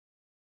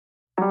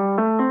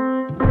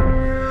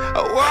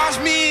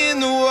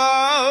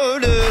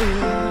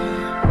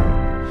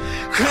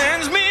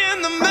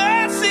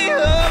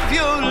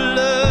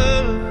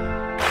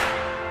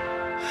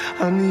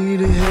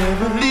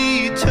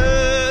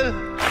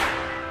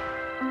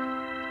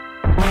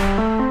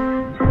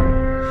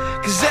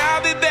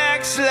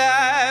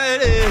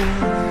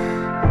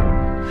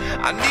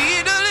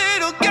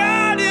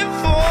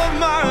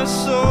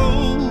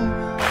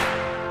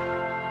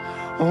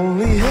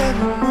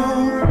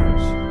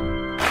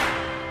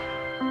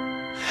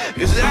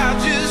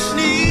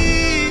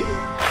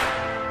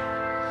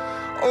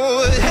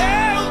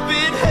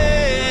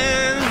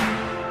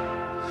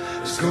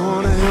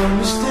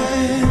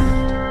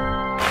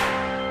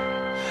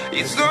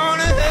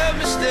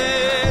help me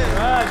stay.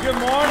 Good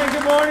morning,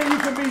 good morning. You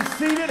can be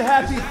seated.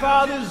 Happy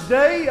Father's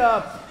Day.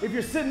 If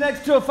you're sitting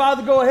next to a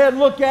father, go ahead and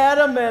look at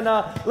them and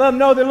let them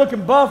know they're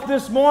looking buff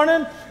this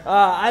morning.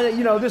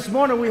 This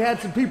morning we had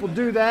some people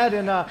do that,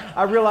 and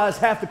I realized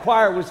half the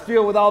choir was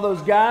filled with all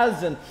those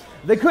guys, and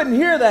they couldn't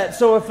hear that.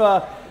 So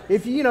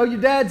if your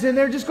dad's in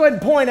there, just go ahead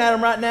and point at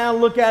him right now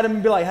and look at him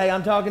and be like, hey,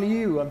 I'm talking to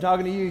you. I'm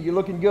talking to you. You're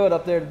looking good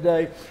up there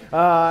today.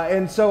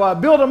 And so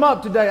build them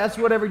up today. That's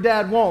what every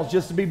dad wants,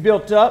 just to be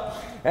built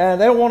up.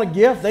 And they don't want a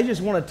gift. They just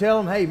want to tell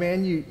them, hey,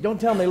 man, you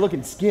don't tell them they're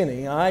looking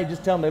skinny, all right?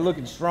 Just tell them they're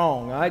looking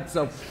strong, all right?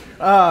 So,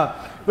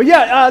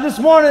 this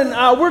morning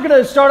we're going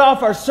to start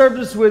off our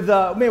service with,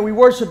 we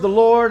worship the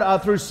Lord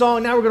through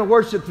song. Now we're going to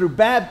worship through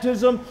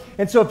baptism.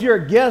 And so if you're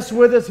a guest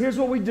with us, here's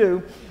what we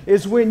do.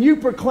 Is when you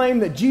proclaim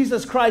that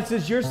Jesus Christ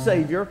is your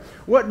Savior,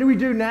 what do we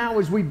do now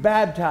is we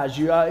baptize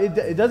you.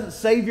 It doesn't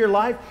save your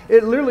life.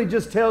 It literally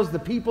just tells the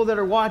people that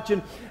are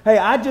watching, hey,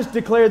 I just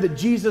declare that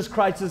Jesus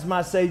Christ is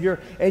my Savior,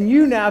 and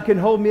you now can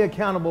hold me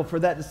accountable for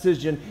that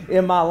decision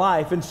in my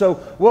life. And so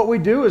what we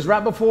do is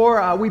right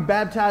before we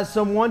baptize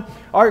someone,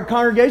 our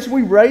congregation,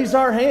 we raise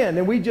our hand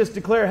and we just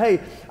declare, hey,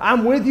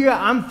 I'm with you,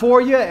 I'm for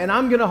you, and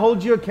I'm going to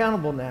hold you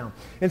accountable now.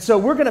 And so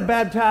we're going to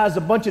baptize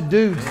a bunch of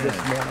dudes this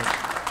morning.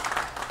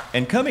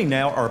 And coming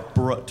now are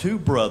two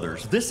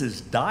brothers. This is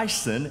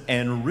Dyson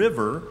and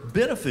River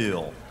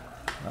Benefield.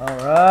 All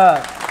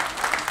right.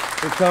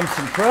 Here comes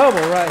some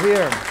trouble right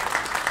here.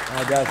 All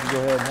right, Dyson, go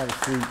ahead and have a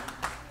seat.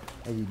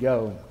 There you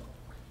go.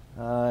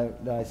 All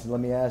right, Dyson, let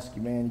me ask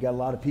you, man. You got a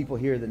lot of people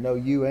here that know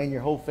you and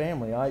your whole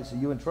family, all right? So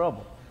you're in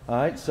trouble. All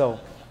right, so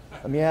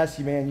let me ask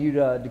you, man. You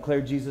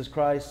declared Jesus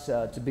Christ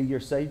to be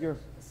your Savior,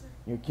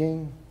 your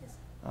King.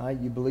 All right,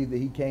 you believe that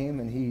He came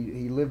and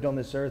He lived on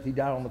this earth. He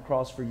died on the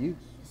cross for you.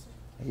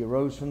 He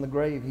arose from the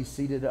grave. He's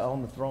seated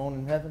on the throne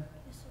in heaven.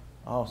 Yes, sir.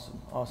 Awesome,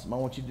 awesome. I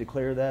want you to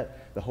declare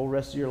that the whole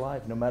rest of your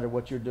life, no matter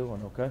what you're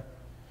doing, okay?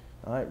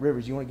 All right,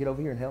 Rivers, you want to get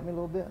over here and help me a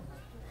little bit?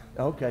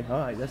 Okay, all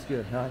right, that's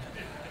good. All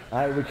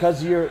right,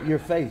 because of your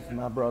faith,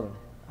 my brother,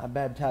 I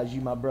baptize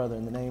you, my brother,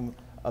 in the name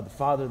of the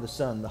Father, the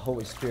Son, and the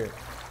Holy Spirit.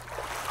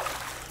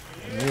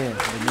 Amen,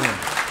 amen.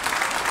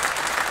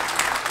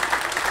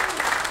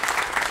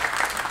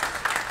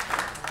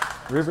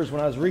 Rivers,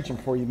 when I was reaching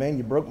for you, man,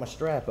 you broke my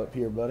strap up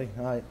here, buddy.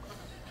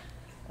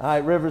 All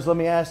right, Rivers, let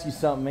me ask you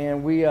something,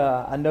 man.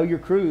 I know your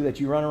crew that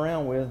you run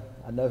around with.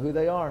 I know who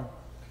they are.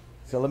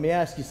 So let me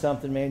ask you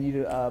something, man.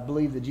 You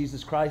believe that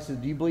Jesus Christ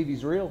do you believe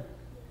He's real?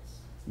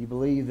 You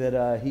believe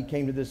that He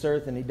came to this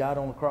earth and He died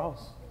on the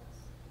cross?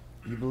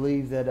 You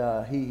believe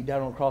that He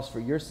died on the cross for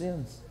your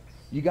sins?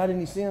 You got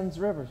any sins,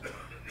 Rivers?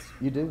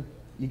 You do?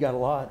 You got a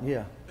lot,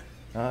 yeah.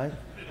 All right.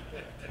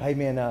 Hey,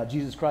 man,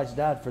 Jesus Christ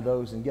died for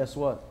those, and guess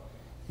what?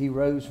 He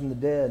rose from the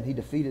dead. He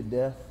defeated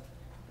death.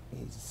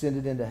 He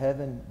ascended into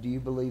heaven. Do you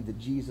believe that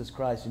Jesus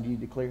Christ, and do you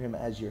declare Him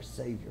as your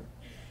Savior?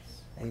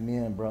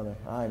 Amen, brother.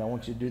 All right, I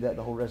want you to do that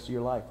the whole rest of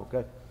your life,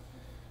 okay?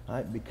 All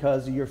right,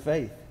 because of your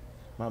faith,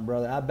 my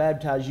brother. I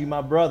baptize you, my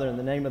brother, in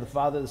the name of the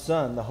Father, the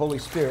Son, the Holy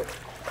Spirit.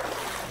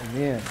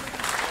 Amen.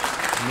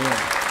 Amen.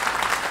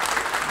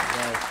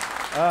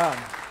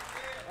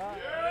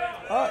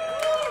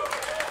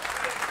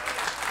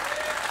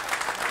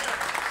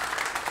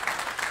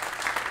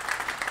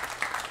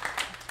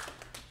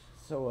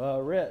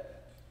 So, Rhett,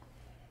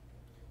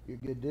 you're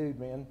a good dude,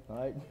 man, all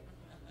right?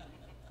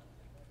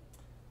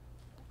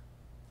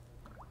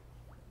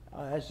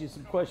 I'll ask you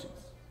some questions.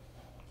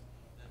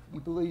 You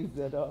believe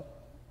that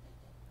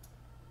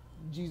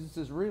Jesus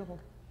is real?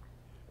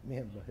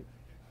 Man, buddy.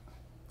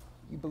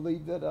 You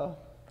believe that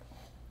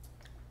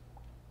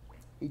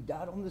He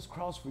died on this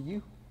cross for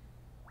you?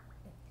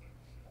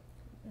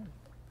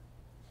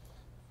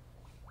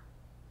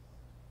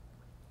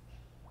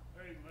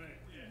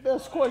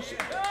 Best question.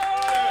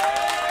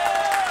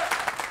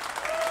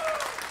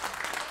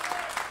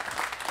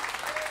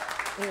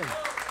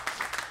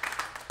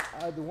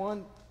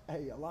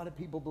 A lot of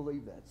people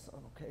believe that,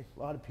 son, okay? A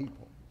lot of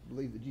people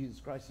believe that Jesus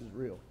Christ is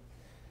real.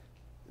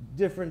 The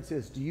difference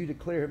is, do you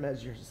declare Him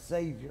as your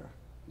Savior?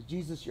 Is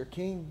Jesus your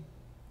King?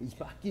 He's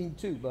my King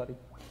too, buddy.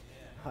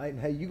 Yeah. Right,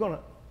 hey, you're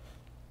gonna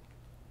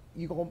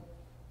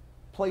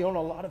play on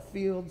a lot of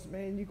fields,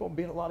 man. You're gonna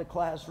be in a lot of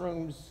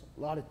classrooms,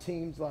 a lot of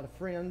teams, a lot of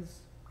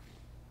friends.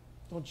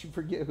 Don't you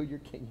forget who your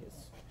King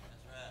is.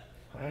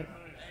 That's right. Right?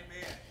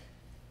 Amen.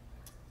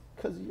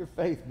 Because of your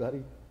faith,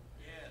 buddy.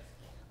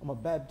 I'm going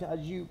to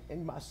baptize you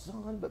and my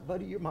son, but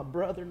buddy, you're my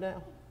brother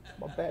now. I'm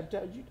going to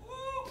baptize you.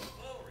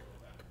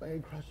 Come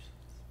on, crush.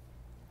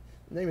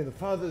 In the name of the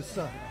Father, the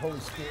Son, and the Holy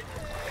Spirit.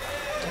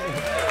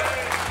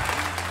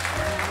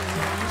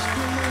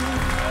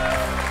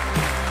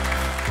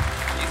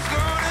 He's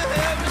gonna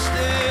help me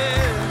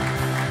stand.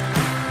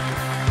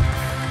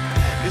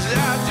 'Cause I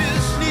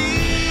just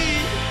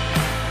need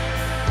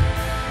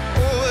a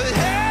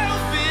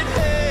helping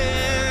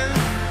hand.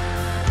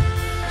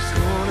 He's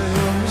gonna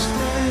help me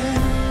stand.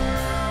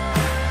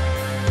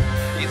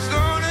 He's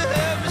gonna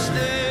help me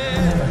stand.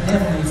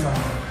 Heavenly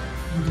Father,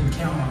 you can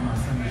count on my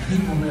friend. He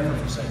will never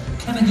forsake you.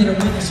 Can I get a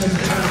witness in the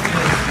church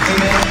today?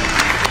 Amen.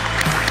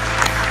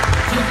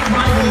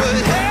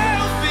 what